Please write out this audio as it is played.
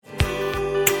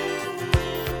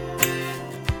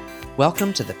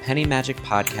Welcome to the Penny Magic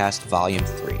Podcast Volume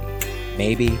 3,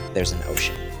 Maybe There's an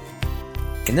Ocean.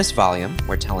 In this volume,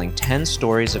 we're telling 10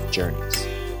 stories of journeys.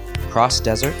 Cross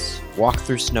deserts, walk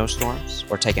through snowstorms,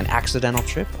 or take an accidental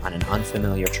trip on an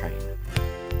unfamiliar train.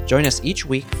 Join us each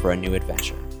week for a new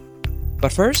adventure.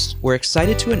 But first, we're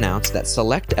excited to announce that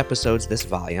select episodes this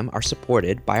volume are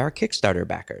supported by our Kickstarter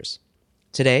backers.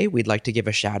 Today, we'd like to give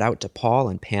a shout out to Paul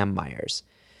and Pam Myers.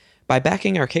 By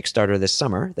backing our Kickstarter this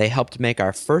summer, they helped make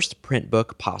our first print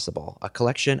book possible, a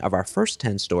collection of our first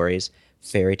 10 stories,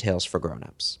 Fairy Tales for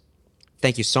Grown-Ups.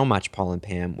 Thank you so much, Paul and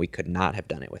Pam. We could not have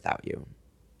done it without you.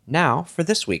 Now for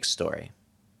this week's story.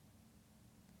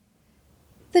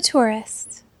 The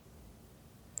Tourists.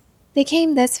 They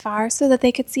came this far so that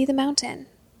they could see the mountain,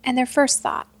 and their first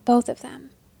thought, both of them,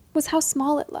 was how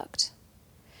small it looked.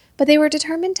 But they were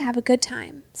determined to have a good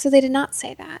time, so they did not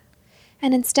say that.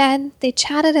 And instead, they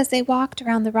chatted as they walked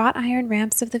around the wrought iron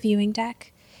ramps of the viewing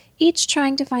deck, each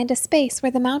trying to find a space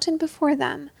where the mountain before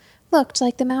them looked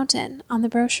like the mountain on the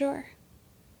brochure.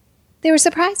 They were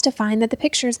surprised to find that the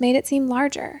pictures made it seem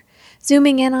larger,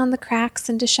 zooming in on the cracks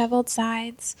and disheveled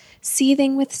sides,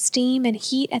 seething with steam and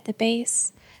heat at the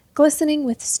base, glistening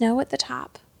with snow at the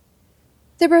top.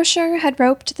 The brochure had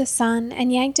roped the sun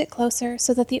and yanked it closer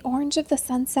so that the orange of the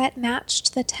sunset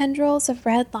matched the tendrils of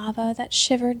red lava that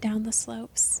shivered down the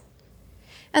slopes.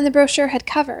 And the brochure had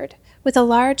covered, with a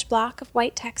large block of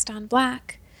white text on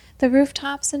black, the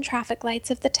rooftops and traffic lights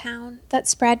of the town that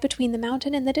spread between the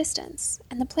mountain in the distance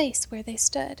and the place where they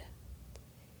stood.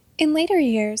 In later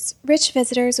years, rich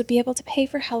visitors would be able to pay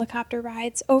for helicopter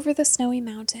rides over the snowy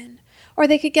mountain, or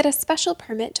they could get a special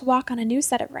permit to walk on a new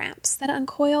set of ramps that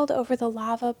uncoiled over the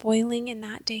lava boiling in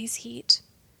that day's heat.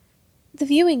 The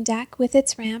viewing deck with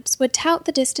its ramps would tout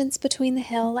the distance between the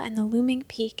hill and the looming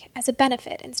peak as a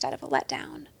benefit instead of a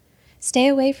letdown. Stay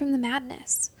away from the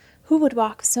madness. Who would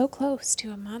walk so close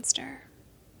to a monster?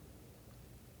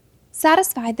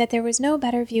 Satisfied that there was no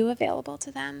better view available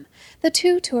to them, the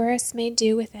two tourists made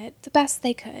do with it the best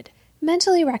they could,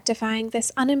 mentally rectifying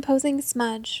this unimposing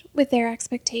smudge with their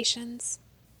expectations.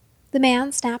 The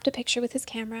man snapped a picture with his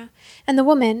camera, and the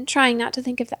woman, trying not to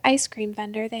think of the ice cream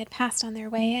vendor they had passed on their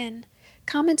way in,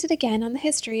 commented again on the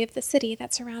history of the city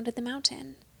that surrounded the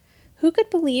mountain. Who could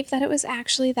believe that it was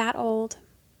actually that old?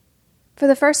 For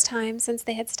the first time since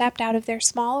they had stepped out of their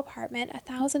small apartment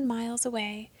 1,000 miles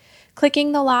away,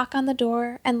 clicking the lock on the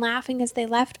door and laughing as they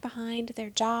left behind their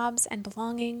jobs and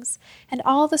belongings and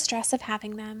all the stress of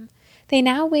having them, they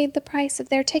now weighed the price of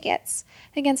their tickets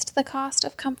against the cost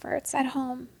of comforts at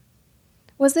home.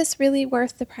 Was this really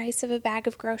worth the price of a bag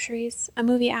of groceries, a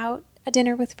movie out, a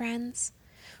dinner with friends?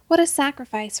 What a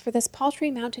sacrifice for this paltry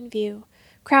mountain view,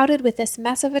 crowded with this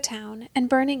mess of a town and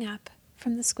burning up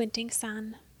from the squinting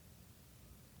sun.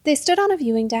 They stood on a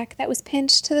viewing deck that was pinned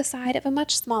to the side of a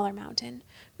much smaller mountain,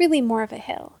 really more of a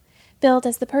hill, billed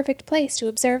as the perfect place to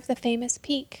observe the famous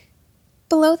peak.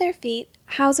 Below their feet,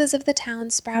 houses of the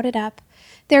town sprouted up,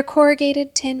 their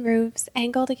corrugated tin roofs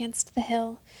angled against the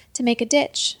hill to make a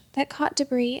ditch that caught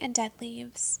debris and dead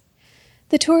leaves.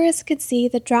 The tourists could see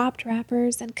the dropped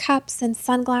wrappers and cups and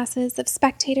sunglasses of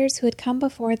spectators who had come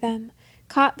before them,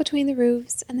 caught between the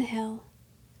roofs and the hill.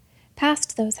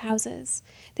 Past those houses,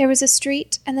 there was a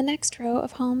street and the next row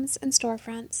of homes and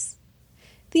storefronts.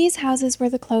 These houses were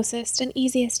the closest and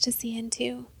easiest to see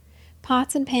into.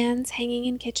 Pots and pans hanging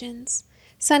in kitchens,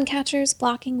 sun catchers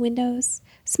blocking windows,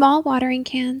 small watering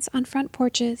cans on front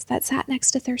porches that sat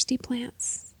next to thirsty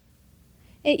plants.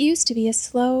 It used to be a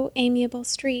slow, amiable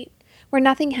street where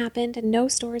nothing happened and no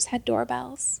stores had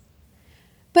doorbells.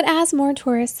 But as more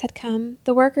tourists had come,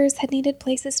 the workers had needed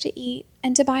places to eat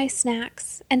and to buy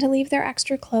snacks and to leave their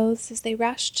extra clothes as they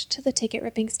rushed to the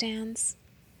ticket-ripping stands.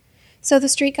 So the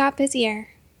street got busier.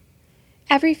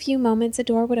 Every few moments a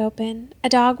door would open, a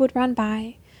dog would run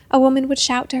by, a woman would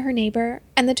shout to her neighbor,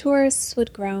 and the tourists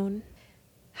would groan.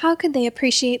 How could they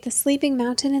appreciate the sleeping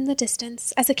mountain in the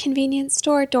distance as a convenience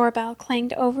store doorbell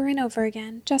clanged over and over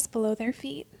again just below their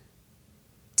feet?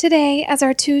 Today, as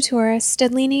our two tourists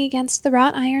stood leaning against the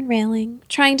wrought iron railing,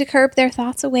 trying to curb their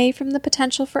thoughts away from the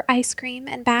potential for ice cream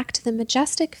and back to the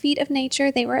majestic feat of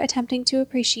nature they were attempting to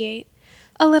appreciate,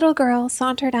 a little girl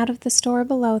sauntered out of the store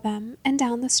below them and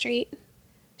down the street.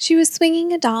 She was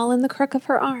swinging a doll in the crook of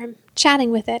her arm, chatting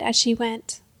with it as she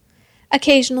went.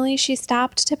 Occasionally, she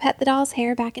stopped to pet the doll's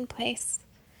hair back in place.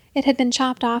 It had been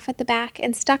chopped off at the back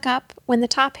and stuck up when the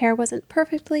top hair wasn't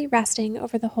perfectly resting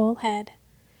over the whole head.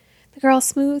 The girl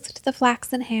smoothed the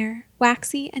flaxen hair,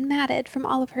 waxy and matted from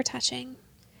all of her touching.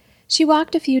 She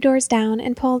walked a few doors down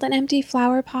and pulled an empty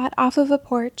flower pot off of a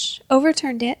porch,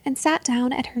 overturned it, and sat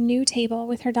down at her new table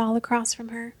with her doll across from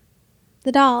her.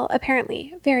 The doll,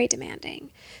 apparently very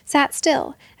demanding, sat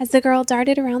still as the girl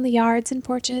darted around the yards and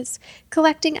porches,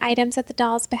 collecting items at the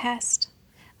doll's behest.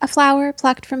 A flower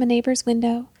plucked from a neighbor's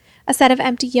window, a set of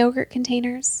empty yogurt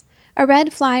containers, a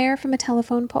red flyer from a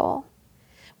telephone pole.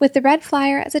 With the red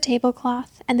flyer as a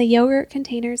tablecloth and the yogurt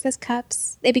containers as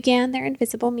cups, they began their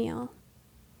invisible meal.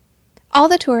 All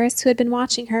the tourists who had been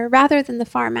watching her rather than the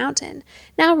far mountain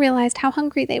now realized how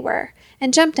hungry they were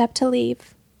and jumped up to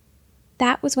leave.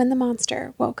 That was when the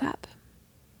monster woke up.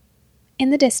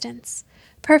 In the distance,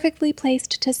 perfectly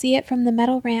placed to see it from the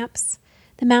metal ramps,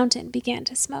 the mountain began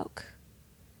to smoke.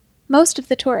 Most of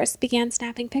the tourists began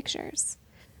snapping pictures.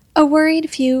 A worried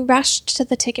few rushed to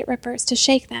the ticket rippers to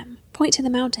shake them, point to the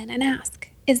mountain, and ask,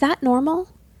 "Is that normal?"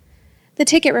 The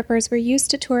ticket rippers were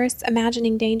used to tourists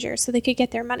imagining danger so they could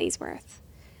get their money's worth.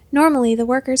 Normally, the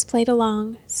workers played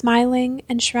along, smiling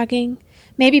and shrugging,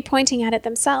 maybe pointing at it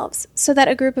themselves, so that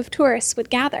a group of tourists would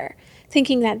gather,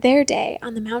 thinking that their day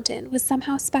on the mountain was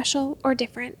somehow special or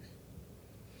different.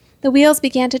 The wheels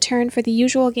began to turn for the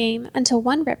usual game until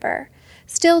one ripper,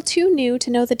 still too new to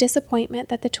know the disappointment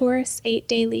that the tourists ate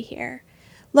daily here,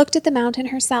 looked at the mountain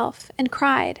herself and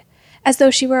cried, as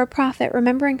though she were a prophet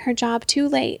remembering her job too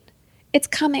late, "It's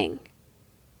coming."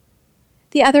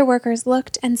 The other workers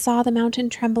looked and saw the mountain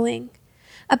trembling.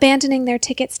 Abandoning their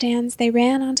ticket stands, they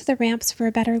ran onto the ramps for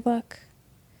a better look.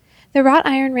 The wrought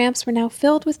iron ramps were now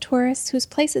filled with tourists whose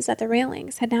places at the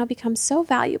railings had now become so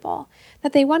valuable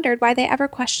that they wondered why they ever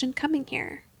questioned coming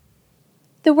here.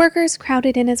 The workers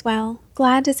crowded in as well,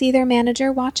 glad to see their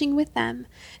manager watching with them,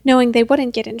 knowing they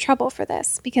wouldn't get in trouble for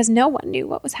this because no one knew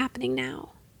what was happening now.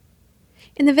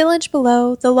 In the village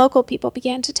below, the local people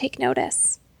began to take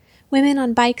notice. Women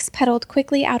on bikes pedaled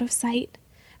quickly out of sight.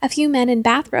 A few men in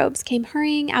bathrobes came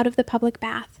hurrying out of the public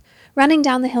bath, running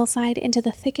down the hillside into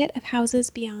the thicket of houses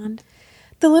beyond.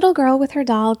 The little girl with her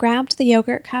doll grabbed the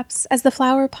yogurt cups as the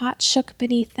flower pot shook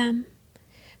beneath them,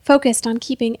 focused on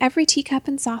keeping every teacup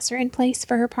and saucer in place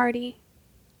for her party.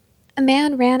 A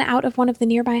man ran out of one of the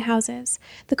nearby houses,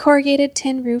 the corrugated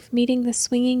tin roof meeting the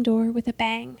swinging door with a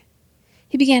bang.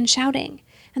 He began shouting,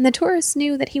 and the tourists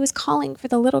knew that he was calling for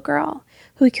the little girl,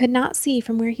 who he could not see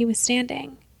from where he was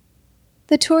standing.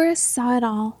 The tourists saw it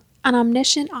all, an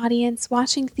omniscient audience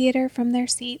watching theater from their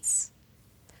seats.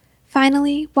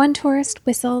 Finally, one tourist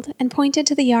whistled and pointed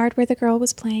to the yard where the girl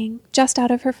was playing, just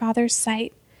out of her father's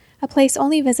sight, a place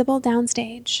only visible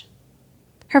downstage.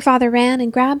 Her father ran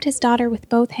and grabbed his daughter with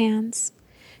both hands.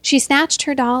 She snatched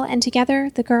her doll, and together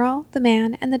the girl, the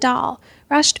man, and the doll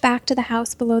rushed back to the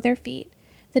house below their feet,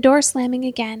 the door slamming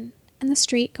again, and the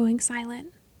street going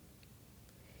silent.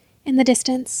 In the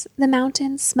distance, the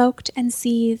mountain smoked and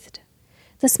seethed.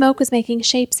 The smoke was making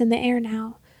shapes in the air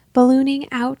now, ballooning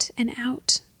out and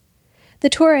out. The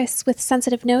tourists with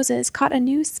sensitive noses caught a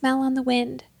new smell on the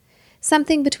wind,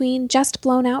 something between just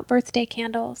blown-out birthday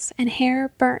candles and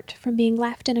hair burnt from being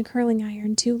left in a curling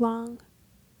iron too long.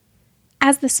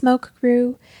 As the smoke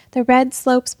grew, the red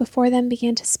slopes before them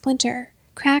began to splinter,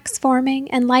 cracks forming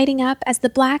and lighting up as the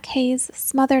black haze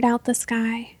smothered out the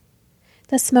sky.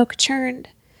 The smoke churned,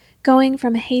 going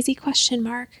from a hazy question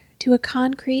mark to a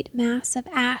concrete mass of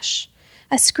ash,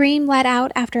 a scream let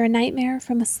out after a nightmare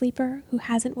from a sleeper who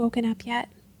hasn't woken up yet.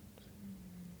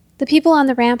 The people on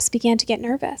the ramps began to get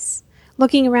nervous,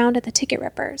 looking around at the ticket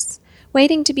rippers,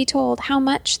 waiting to be told how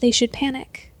much they should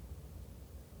panic.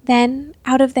 Then,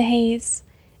 out of the haze,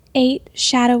 8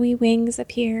 shadowy wings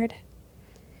appeared.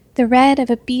 The red of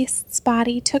a beast's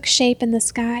body took shape in the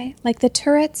sky like the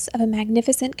turrets of a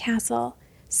magnificent castle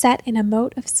set in a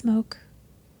moat of smoke.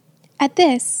 At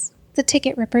this, the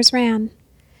ticket rippers ran.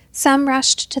 Some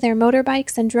rushed to their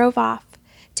motorbikes and drove off,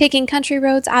 taking country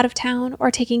roads out of town or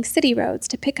taking city roads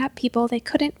to pick up people they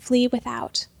couldn't flee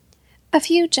without. A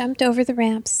few jumped over the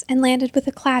ramps and landed with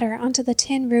a clatter onto the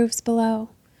tin roofs below,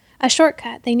 a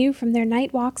shortcut they knew from their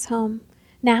night walks home,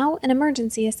 now an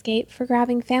emergency escape for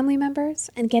grabbing family members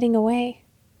and getting away.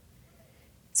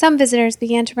 Some visitors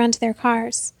began to run to their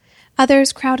cars.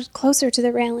 Others crowded closer to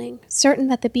the railing, certain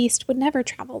that the beast would never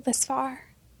travel this far.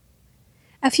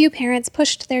 A few parents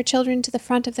pushed their children to the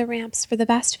front of the ramps for the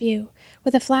best view,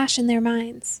 with a flash in their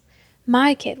minds.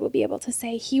 My kid will be able to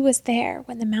say he was there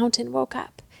when the mountain woke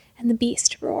up and the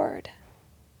beast roared.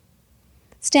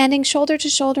 Standing shoulder to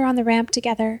shoulder on the ramp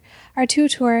together, our 2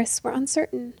 tourists were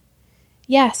uncertain.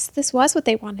 Yes, this was what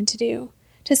they wanted to do,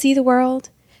 to see the world,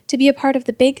 to be a part of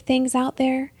the big things out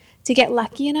there, to get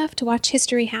lucky enough to watch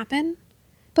history happen.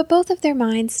 But both of their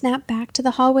minds snapped back to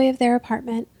the hallway of their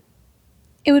apartment.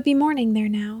 It would be morning there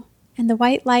now, and the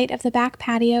white light of the back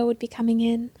patio would be coming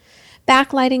in,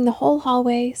 backlighting the whole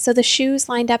hallway so the shoes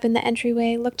lined up in the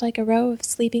entryway looked like a row of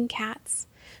sleeping cats,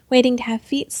 waiting to have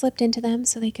feet slipped into them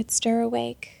so they could stir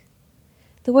awake.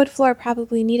 The wood floor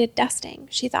probably needed dusting,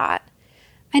 she thought.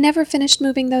 I never finished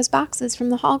moving those boxes from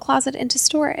the hall closet into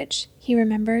storage, he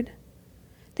remembered.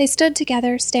 They stood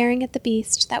together staring at the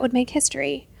beast that would make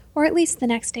history, or at least the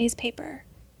next day's paper,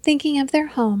 thinking of their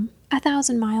home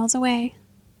 1,000 miles away.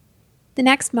 The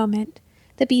next moment,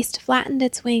 the beast flattened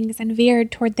its wings and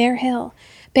veered toward their hill,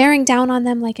 bearing down on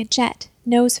them like a jet,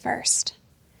 nose first.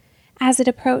 As it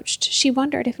approached, she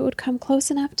wondered if it would come close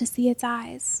enough to see its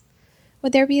eyes.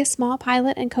 Would there be a small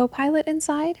pilot and co-pilot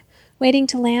inside, waiting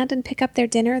to land and pick up their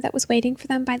dinner that was waiting for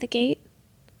them by the gate?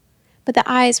 But the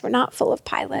eyes were not full of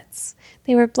pilots.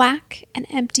 They were black and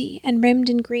empty and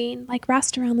rimmed in green, like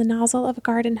rust around the nozzle of a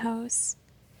garden hose.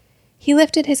 He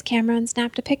lifted his camera and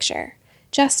snapped a picture,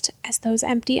 just as those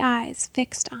empty eyes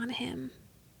fixed on him.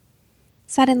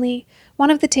 Suddenly, one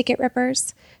of the ticket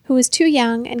rippers, who was too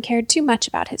young and cared too much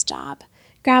about his job,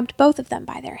 grabbed both of them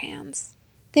by their hands.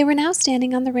 They were now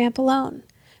standing on the ramp alone,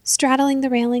 straddling the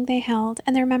railing they held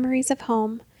and their memories of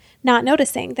home, not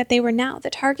noticing that they were now the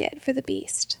target for the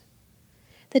beast.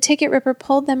 The ticket ripper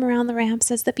pulled them around the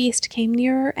ramps as the beast came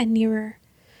nearer and nearer.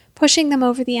 Pushing them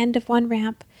over the end of one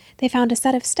ramp, they found a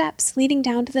set of steps leading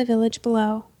down to the village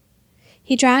below.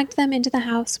 He dragged them into the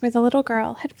house where the little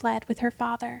girl had fled with her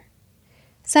father.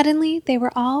 Suddenly, they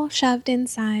were all shoved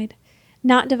inside,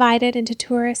 not divided into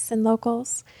tourists and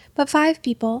locals, but 5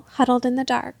 people huddled in the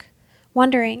dark,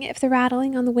 wondering if the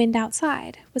rattling on the wind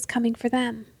outside was coming for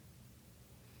them.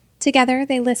 Together,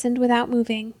 they listened without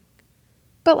moving.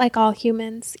 But like all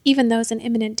humans, even those in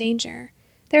imminent danger,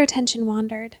 their attention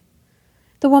wandered.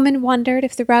 The woman wondered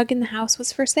if the rug in the house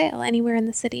was for sale anywhere in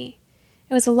the city.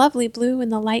 It was a lovely blue in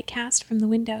the light cast from the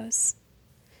windows.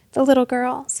 The little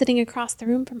girl, sitting across the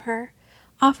room from her,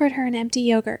 offered her an empty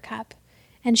yogurt cup,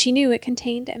 and she knew it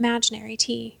contained imaginary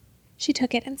tea. She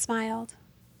took it and smiled.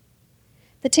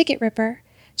 The ticket ripper,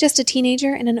 just a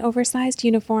teenager in an oversized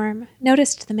uniform,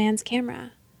 noticed the man's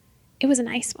camera. It was a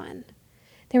nice one.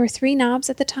 There were 3 knobs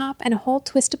at the top and a whole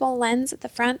twistable lens at the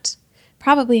front,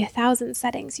 probably 1,000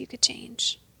 settings you could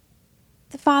change.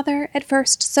 The father, at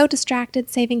first so distracted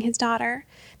saving his daughter,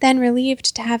 then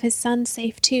relieved to have his son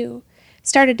safe too,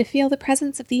 started to feel the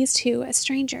presence of these 2 as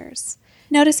strangers,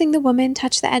 noticing the woman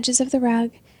touch the edges of the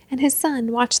rug and his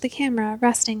son watch the camera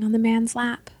resting on the man's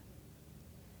lap.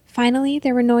 Finally,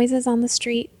 there were noises on the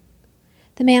street.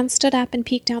 The man stood up and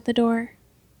peeked out the door.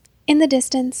 In the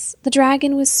distance, the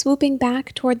dragon was swooping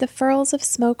back toward the furls of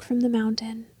smoke from the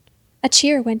mountain. A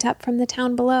cheer went up from the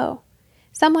town below.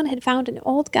 Someone had found an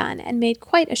old gun and made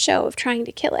quite a show of trying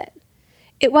to kill it.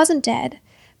 It wasn't dead,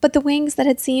 but the wings that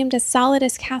had seemed as solid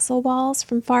as castle walls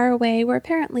from far away were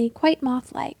apparently quite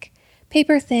moth-like,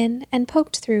 paper-thin and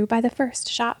poked through by the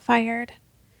first shot fired.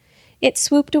 It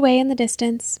swooped away in the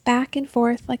distance, back and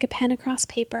forth like a pen across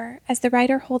paper, as the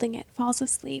rider holding it falls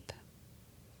asleep.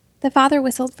 The father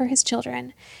whistled for his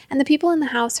children, and the people in the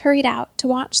house hurried out to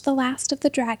watch the last of the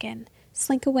dragon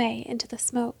slink away into the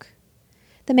smoke.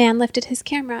 The man lifted his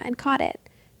camera and caught it,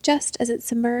 just as it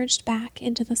submerged back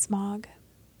into the smog.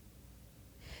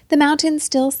 The mountain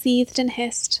still seethed and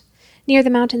hissed. Near the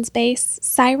mountain's base,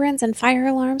 sirens and fire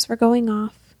alarms were going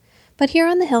off. But here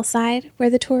on the hillside,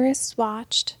 where the tourists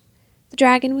watched, the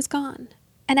dragon was gone,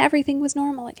 and everything was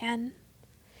normal again.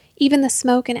 Even the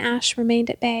smoke and ash remained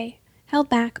at bay, held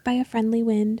back by a friendly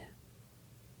wind.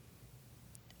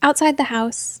 Outside the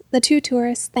house, the 2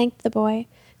 tourists thanked the boy,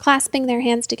 clasping their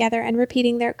hands together and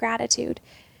repeating their gratitude.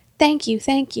 "Thank you,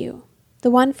 thank you,"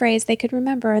 the one phrase they could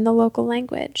remember in the local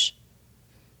language.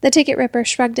 The ticket ripper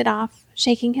shrugged it off,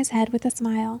 shaking his head with a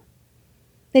smile.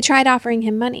 They tried offering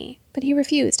him money, but he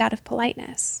refused out of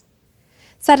politeness.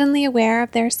 Suddenly aware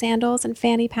of their sandals and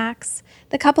fanny packs,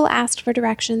 the couple asked for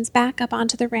directions back up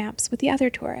onto the ramps with the other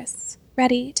tourists,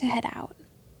 ready to head out.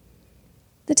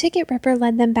 The ticket ripper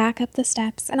led them back up the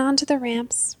steps and onto the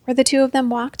ramps, where the 2 of them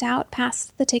walked out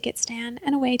past the ticket stand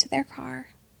and away to their car.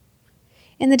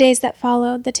 In the days that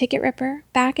followed, the ticket ripper,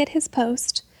 back at his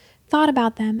post, thought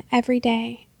about them every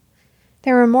day.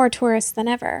 There were more tourists than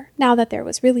ever, now that there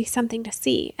was really something to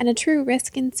see and a true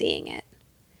risk in seeing it.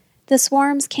 The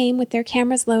swarms came with their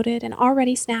cameras loaded and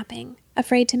already snapping,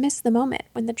 afraid to miss the moment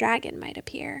when the dragon might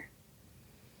appear.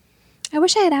 I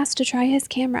wish I had asked to try his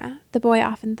camera, the boy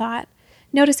often thought,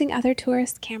 noticing other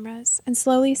tourists' cameras and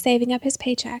slowly saving up his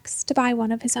paychecks to buy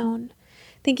one of his own,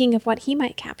 thinking of what he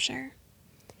might capture.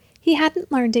 He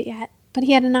hadn't learned it yet, but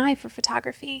he had an eye for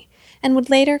photography, and would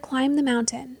later climb the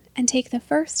mountain and take the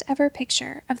first ever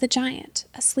picture of the giant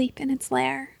asleep in its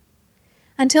lair.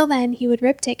 Until then, he would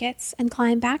rip tickets and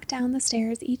climb back down the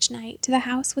stairs each night to the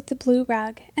house with the blue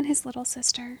rug and his little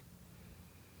sister.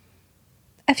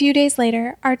 A few days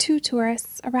later, our 2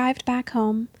 tourists arrived back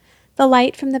home, the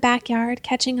light from the backyard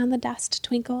catching on the dust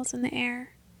twinkles in the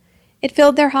air. It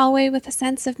filled their hallway with a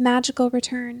sense of magical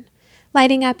return,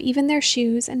 lighting up even their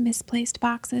shoes and misplaced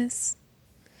boxes.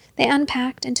 They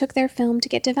unpacked and took their film to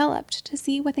get developed to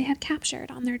see what they had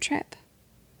captured on their trip.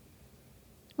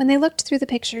 When they looked through the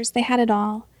pictures, they had it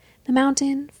all. The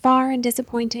mountain, far and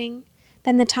disappointing,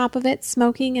 then the top of it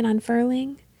smoking and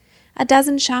unfurling, a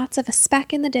dozen shots of a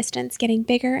speck in the distance getting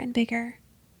bigger and bigger.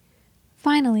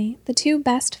 Finally, the 2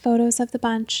 best photos of the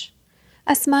bunch,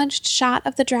 a smudged shot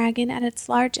of the dragon at its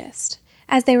largest,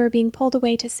 as they were being pulled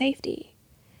away to safety,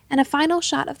 and a final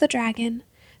shot of the dragon,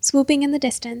 swooping in the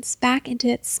distance back into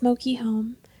its smoky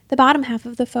home, the bottom half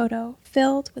of the photo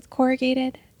filled with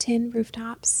corrugated tin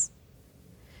rooftops.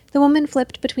 The woman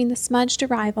flipped between the smudged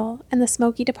arrival and the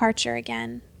smoky departure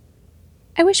again.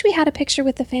 "I wish we had a picture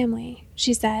with the family,"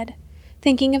 she said,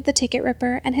 thinking of the ticket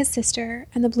ripper and his sister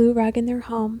and the blue rug in their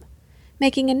home,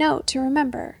 making a note to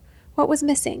remember what was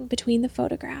missing between the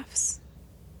photographs.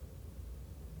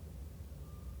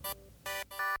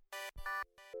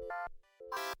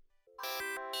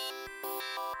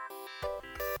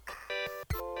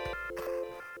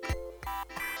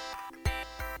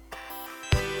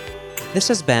 This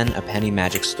has been a Penny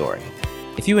Magic story.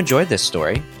 If you enjoyed this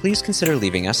story, please consider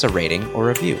leaving us a rating or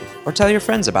review, or tell your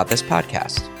friends about this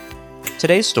podcast.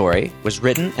 Today's story was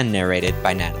written and narrated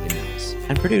by Natalie Mills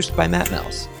and produced by Matt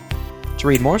Mills. To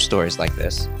read more stories like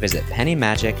this, visit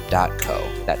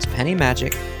pennymagic.co. That's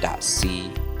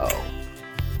pennymagic.co.